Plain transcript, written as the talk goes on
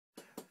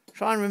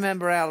Try and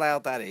remember how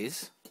loud that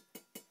is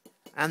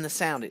and the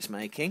sound it's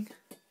making.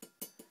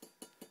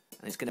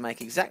 And it's going to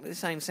make exactly the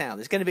same sound.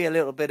 There's going to be a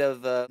little bit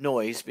of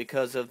noise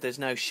because there's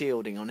no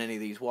shielding on any of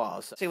these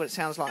wires. See what it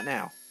sounds like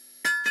now.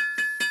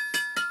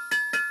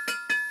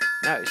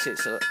 Notice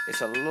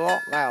it's a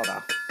lot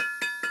louder.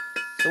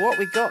 So what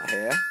we got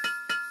here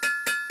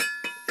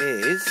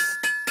is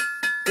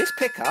this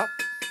pickup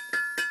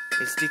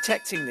is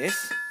detecting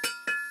this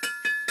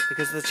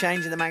because of the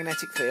change in the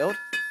magnetic field,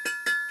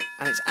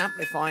 and it's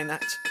amplifying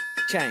that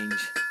change.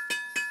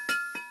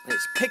 And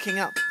it's picking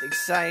up the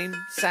same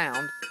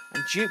sound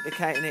and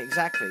duplicating it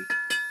exactly.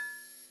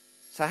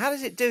 So how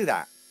does it do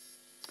that?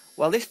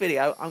 Well, this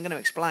video I'm going to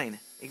explain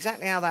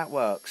exactly how that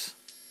works.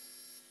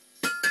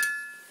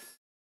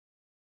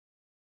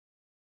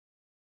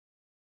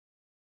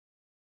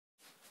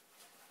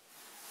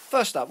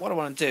 First up, what I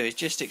want to do is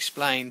just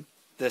explain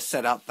the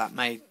setup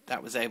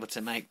that was able to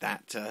make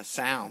that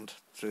sound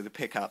through the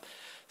pickup.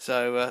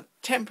 So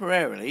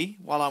temporarily,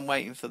 while I'm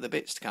waiting for the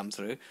bits to come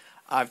through,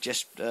 I've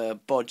just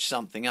bodged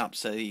something up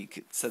so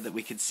that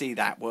we could see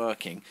that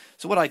working.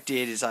 So what I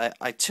did is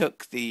I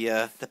took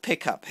the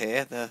pickup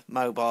here, the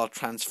mobile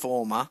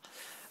transformer,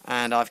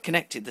 and I've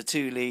connected the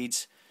two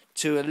leads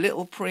to a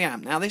little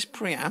preamp. Now this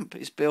preamp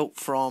is built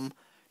from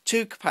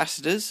 2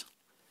 capacitors,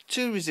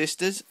 2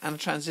 resistors and a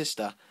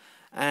transistor.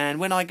 And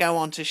when I go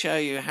on to show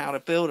you how to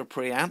build a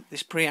preamp,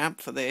 this preamp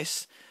for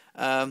this,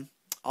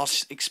 I'll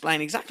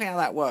explain exactly how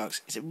that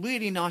works. It's a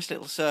really nice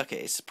little circuit.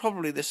 It's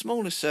probably the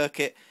smallest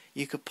circuit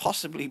you could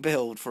possibly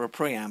build for a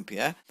preamp,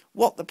 yeah?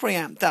 What the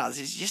preamp does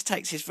is it just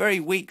takes this very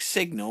weak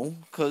signal,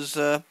 because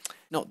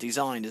not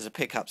designed as a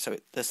pickup, so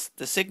the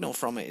signal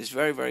from it is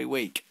very, very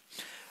weak.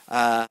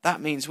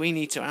 That means we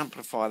need to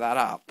amplify that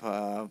up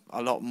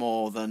a lot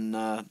more than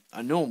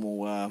a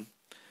normal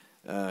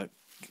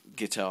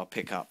guitar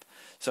pickup.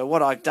 So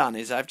what I've done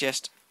is I've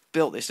just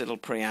built this little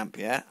preamp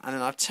here, and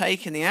then I've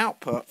taken the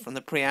output from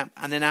the preamp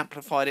and then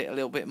amplified it a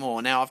little bit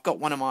more. Now I've got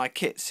one of my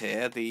kits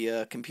here,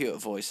 the computer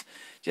voice.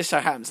 Just so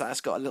happens that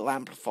it's got a little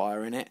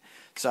amplifier in it,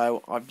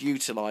 so I've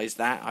utilised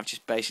that. I've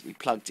just basically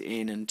plugged it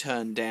in and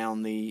turned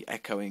down the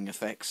echoing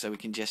effects so we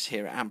can just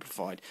hear it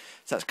amplified.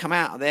 So it's come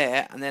out of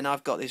there, and then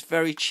I've got this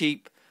very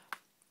cheap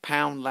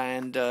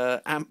Poundland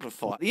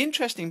amplifier. The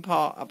interesting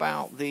part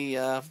about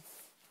the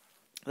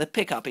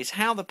pickup is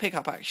how the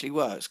pickup actually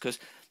works, because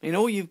I mean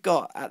all you've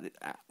got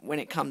when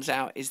it comes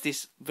out is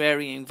this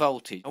varying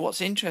voltage. And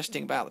what's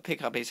interesting about the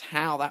pickup is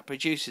how that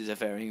produces a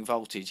varying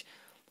voltage.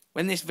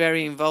 When this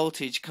varying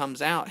voltage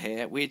comes out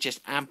here, we're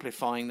just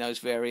amplifying those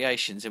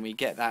variations, and we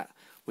get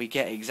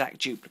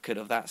exact duplicate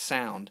of that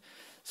sound.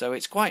 So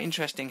it's quite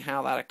interesting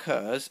how that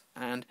occurs,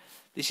 and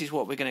this is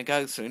what we're going to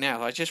go through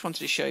now. I just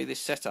wanted to show you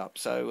this setup.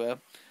 So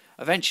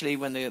eventually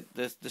when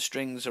the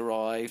strings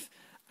arrive,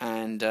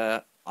 and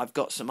I've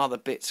got some other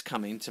bits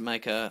coming to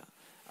make a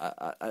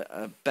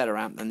better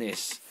amp than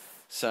this.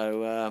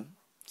 So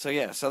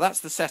yeah, so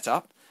that's the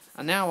setup,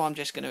 and now I'm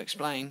just going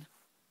to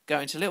go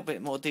into a little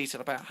bit more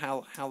detail about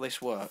how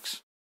this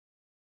works.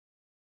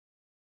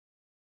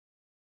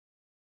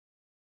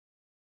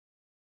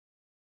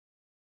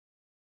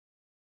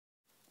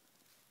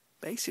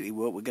 Basically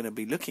what we're going to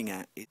be looking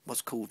at is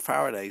what's called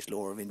Faraday's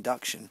Law of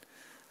Induction,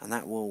 and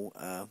that will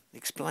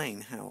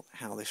explain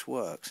how this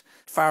works.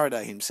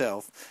 Faraday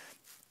himself,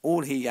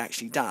 all he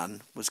actually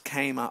done was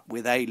came up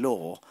with a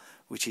law,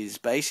 which is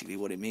basically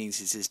what it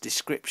means is his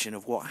description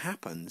of what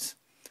happens.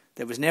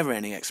 There was never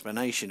any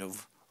explanation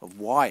of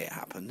why it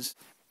happens.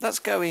 Let's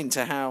go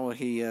into how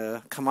he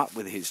come up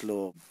with his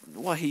law.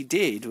 What he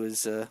did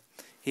was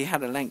he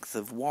had a length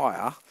of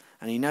wire,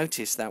 and he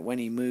noticed that when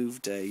he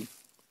moved a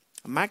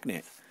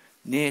magnet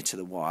near to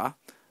the wire,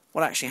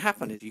 what actually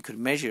happened is you could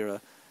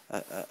measure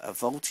a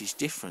voltage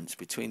difference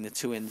between the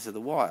two ends of the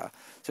wire.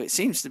 So it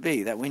seems to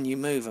be that when you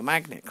move a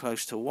magnet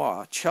close to a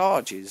wire,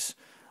 charges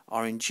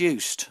are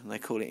induced, and they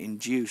call it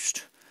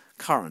induced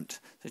current.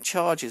 The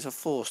charges are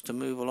forced to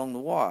move along the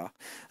wire,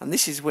 and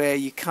this is where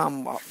you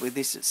come up with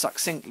this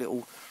succinct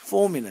little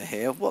formula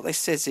here. What this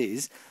says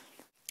is,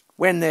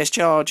 when there's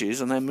charges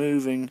and they're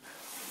moving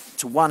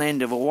to one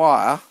end of a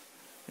wire,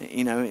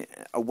 you know,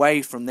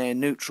 away from their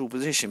neutral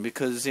position,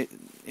 because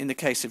in the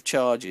case of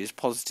charges,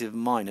 positive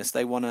and minus,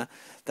 they want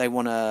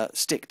to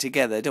stick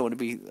together. They don't want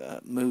to be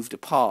moved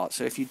apart.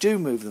 So if you do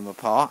move them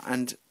apart,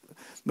 and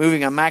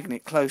moving a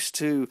magnet close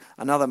to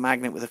another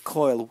magnet with a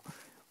coil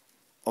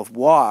of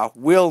wire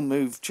will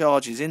move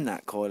charges in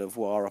that coil of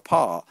wire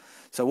apart.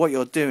 So what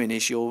you're doing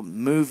is you're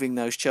moving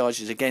those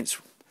charges against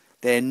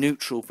their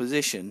neutral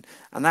position,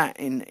 and that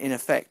in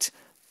effect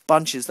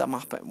bunches them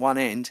up at one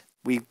end.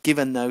 We've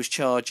given those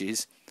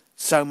charges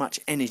so much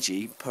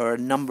energy per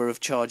number of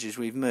charges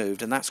we've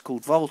moved, and that's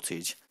called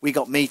voltage. We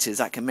got meters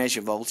that can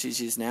measure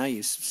voltages now.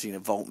 You've seen a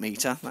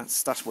voltmeter.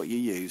 That's what you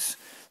use.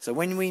 So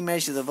when we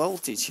measure the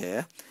voltage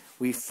here,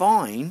 we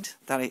find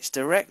that it's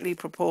directly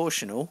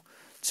proportional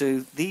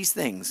to these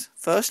things.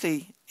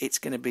 Firstly, it's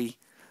going to be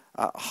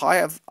a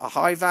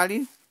high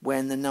value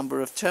when the number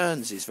of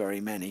turns is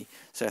very many.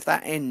 So if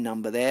that N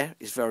number there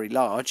is very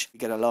large, you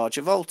get a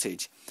larger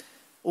voltage.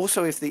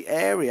 Also, if the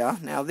area,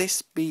 now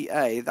this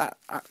BA, that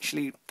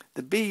actually,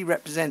 the B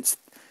represents,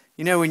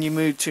 you know, when you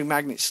move two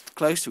magnets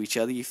close to each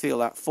other, you feel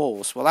that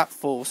force. Well, that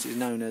force is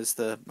known as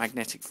the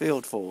magnetic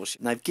field force,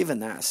 and they've given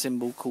that a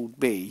symbol called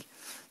B.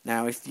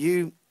 Now, if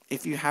you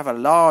have a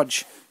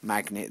large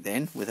magnet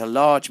then, with a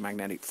large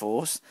magnetic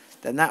force,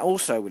 then that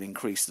also will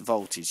increase the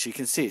voltage. So you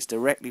can see it's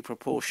directly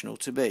proportional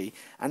to B.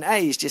 And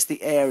A is just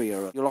the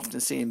area. You'll often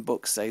see in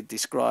books they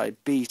describe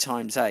B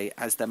times A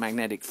as the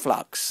magnetic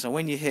flux. So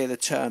when you hear the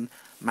term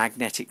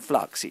magnetic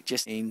flux, it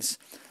just means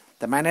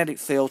the magnetic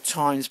field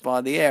times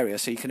by the area.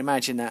 So you can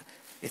imagine that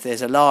if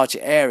there's a larger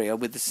area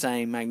with the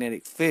same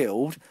magnetic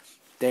field,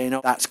 then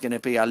that's going to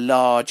be a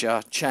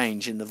larger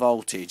change in the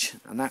voltage.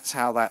 And that's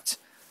how that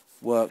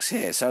works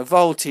here. So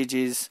voltage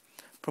is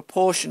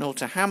proportional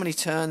to how many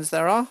turns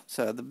there are.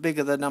 So the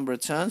bigger the number of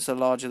turns, the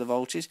larger the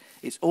voltage.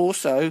 It's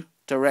also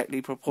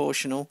directly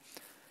proportional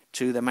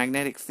to the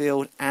magnetic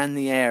field and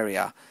the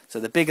area.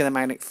 So the bigger the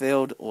magnetic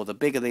field or the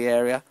bigger the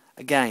area,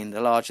 again, the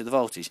larger the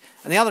voltage.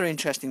 And the other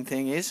interesting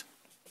thing is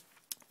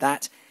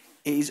that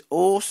it is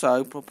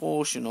also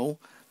proportional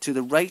to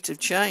the rate of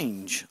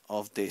change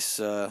of this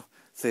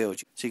field.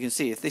 So you can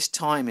see if this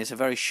time is a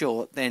very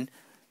short, then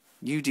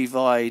you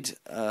divide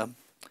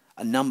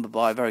a number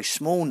by a very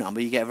small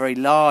number, you get a very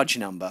large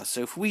number.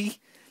 So if we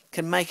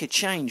can make a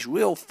change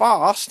real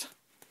fast,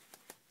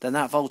 then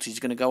that voltage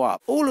is going to go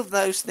up. All of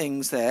those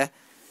things there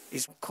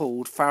is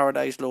called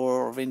Faraday's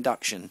law of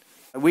induction.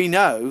 We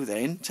know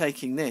then,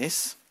 taking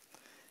this,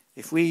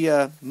 if we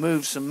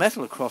move some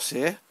metal across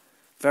here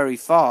very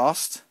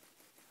fast,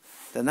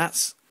 then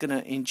that's going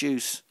to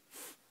induce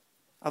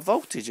a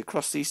voltage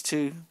across these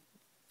two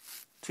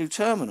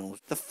terminals.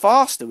 The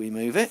faster we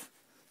move it,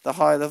 the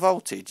higher the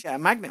voltage. Get a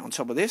magnet on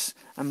top of this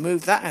and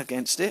move that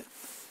against it.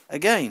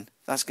 Again,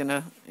 that's going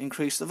to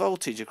increase the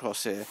voltage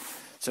across here.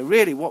 So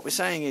really what we're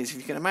saying is, if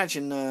you can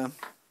imagine a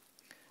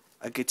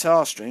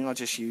guitar string, I'll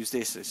just use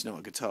this, it's not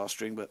a guitar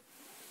string, but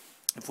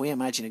if we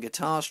imagine a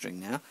guitar string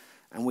now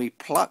and we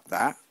pluck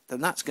that, then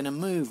that's going to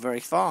move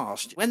very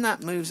fast. When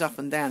that moves up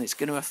and down, it's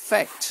going to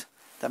affect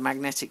the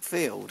magnetic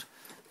field.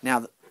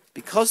 Now,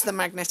 because the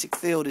magnetic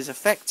field is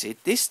affected,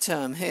 this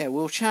term here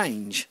will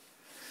change.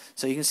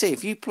 So you can see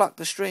if you pluck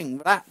the string,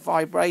 that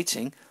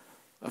vibrating,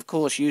 of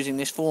course using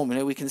this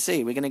formula we can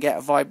see we're going to get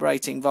a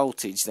vibrating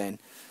voltage then.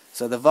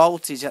 So the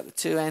voltage at the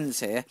two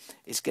ends here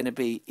is going to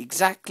be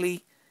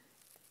exactly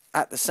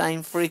at the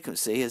same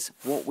frequency as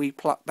what we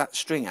plucked that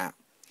string at.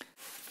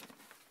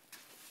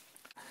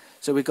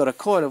 So we've got a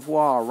coil of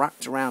wire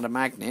wrapped around a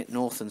magnet,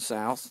 north and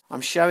south.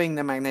 I'm showing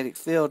the magnetic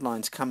field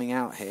lines coming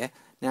out here.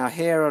 Now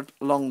here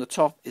along the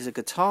top is a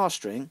guitar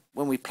string.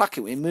 When we pluck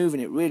it, we're moving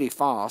it really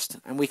fast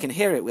and we can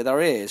hear it with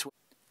our ears.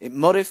 It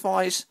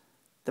modifies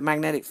the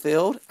magnetic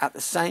field at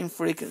the same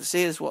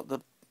frequency as what the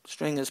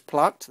string has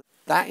plucked.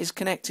 That is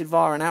connected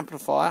via an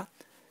amplifier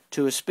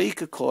to a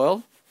speaker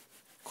coil,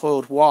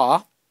 coiled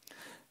wire,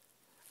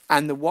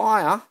 and the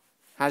wire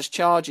has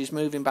charges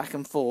moving back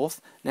and forth.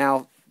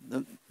 Now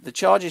the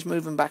charges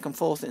moving back and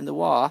forth in the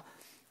wire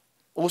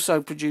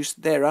also produce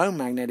their own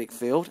magnetic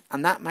field,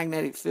 and that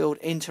magnetic field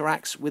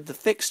interacts with the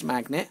fixed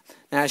magnet.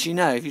 Now, as you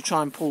know, if you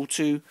try and pull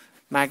two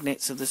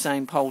magnets of the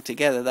same pole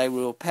together, they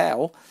will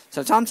repel.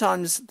 So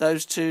sometimes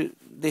those two,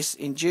 this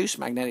induced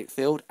magnetic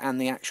field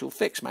and the actual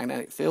fixed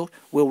magnetic field,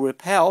 will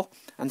repel,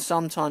 and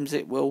sometimes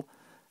it will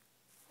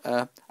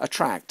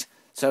attract.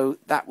 So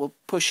that will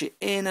push it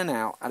in and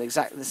out at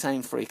exactly the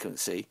same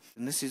frequency.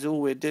 And this is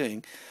all we're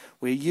doing.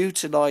 We're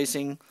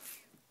utilising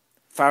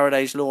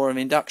Faraday's law of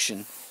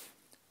induction.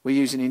 We're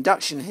using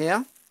induction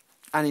here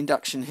and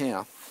induction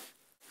here.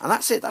 And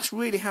that's it. That's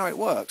really how it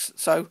works.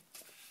 So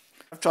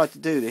I've tried to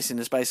do this in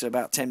the space of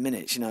about 10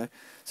 minutes, you know.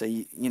 So,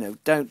 you know,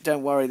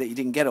 don't worry that you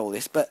didn't get all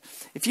this. But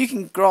if you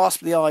can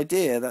grasp the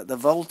idea that the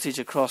voltage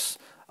across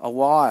a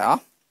wire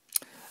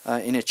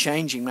in a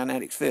changing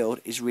magnetic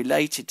field is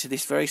related to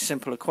this very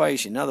simple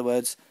equation. In other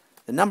words,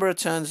 the number of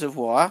turns of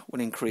wire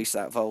will increase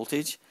that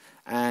voltage,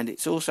 and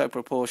it's also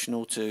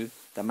proportional to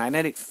the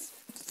magnetic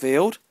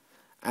field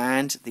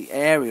and the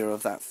area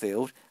of that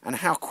field and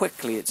how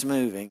quickly it's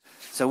moving.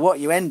 So what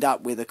you end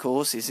up with, of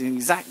course, is an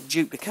exact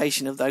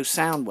duplication of those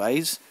sound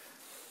waves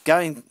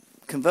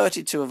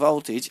converted to a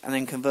voltage and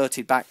then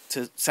converted back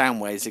to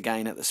sound waves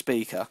again at the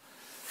speaker.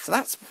 So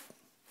that's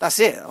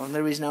it.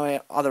 There is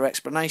no other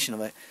explanation of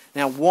it.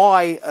 Now,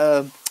 why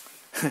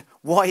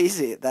is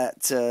it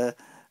that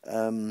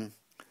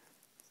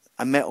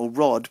a metal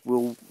rod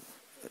will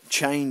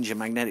change a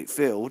magnetic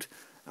field,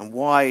 and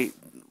why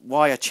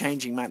a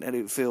changing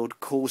magnetic field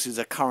causes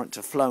a current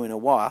to flow in a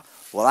wire?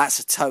 Well, that's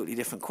a totally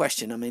different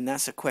question. I mean,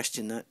 that's a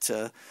question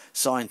that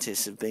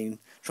scientists have been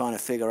trying to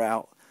figure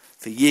out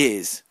for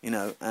years. You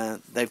know,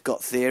 they've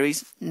got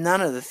theories.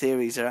 None of the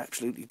theories are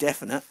absolutely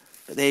definite,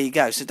 but there you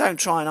go. So don't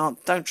try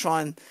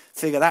and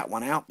figure that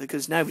one out,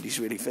 because nobody's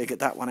really figured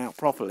that one out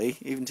properly,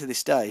 even to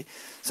this day.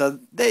 So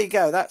there you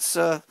go. That's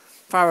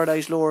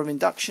Faraday's law of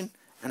induction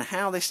and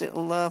how this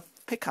little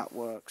pickup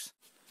works.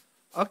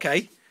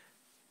 Okay.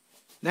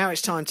 Now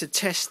it's time to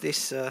test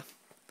this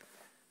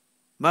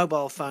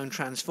mobile phone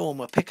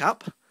transformer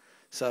pickup.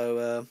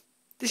 So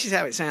this is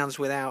how it sounds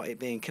without it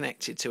being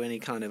connected to any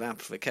kind of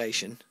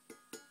amplification.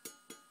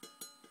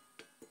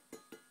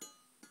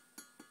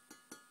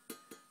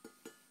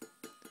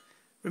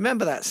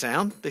 Remember that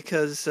sound,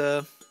 because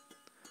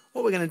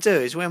what we're going to do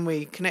is when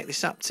we connect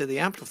this up to the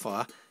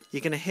amplifier,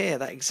 you're going to hear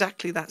that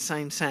exactly that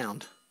same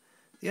sound.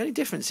 The only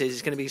difference is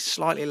it's going to be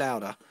slightly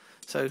louder.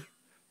 So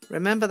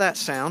remember that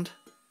sound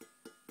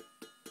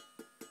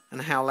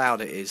and how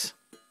loud it is.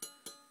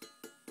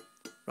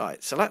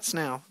 Right, so let's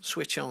now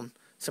switch on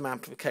some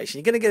amplification.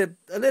 You're going to get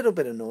a little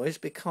bit of noise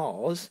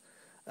because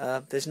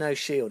there's no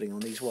shielding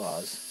on these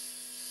wires.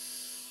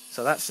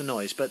 So that's the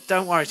noise, but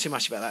don't worry too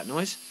much about that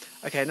noise.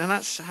 Okay, now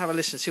let's have a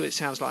listen, see what it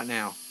sounds like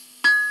now.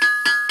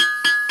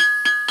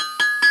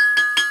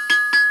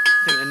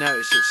 I think you'll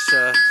notice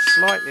it's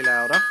slightly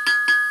louder.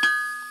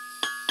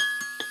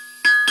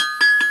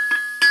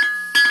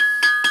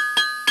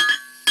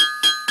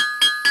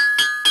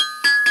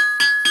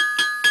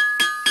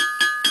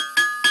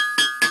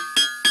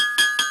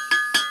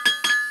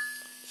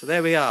 So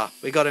there we are.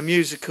 We got a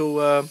musical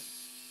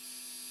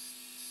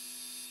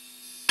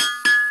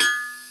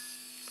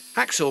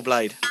hacksaw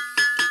blade.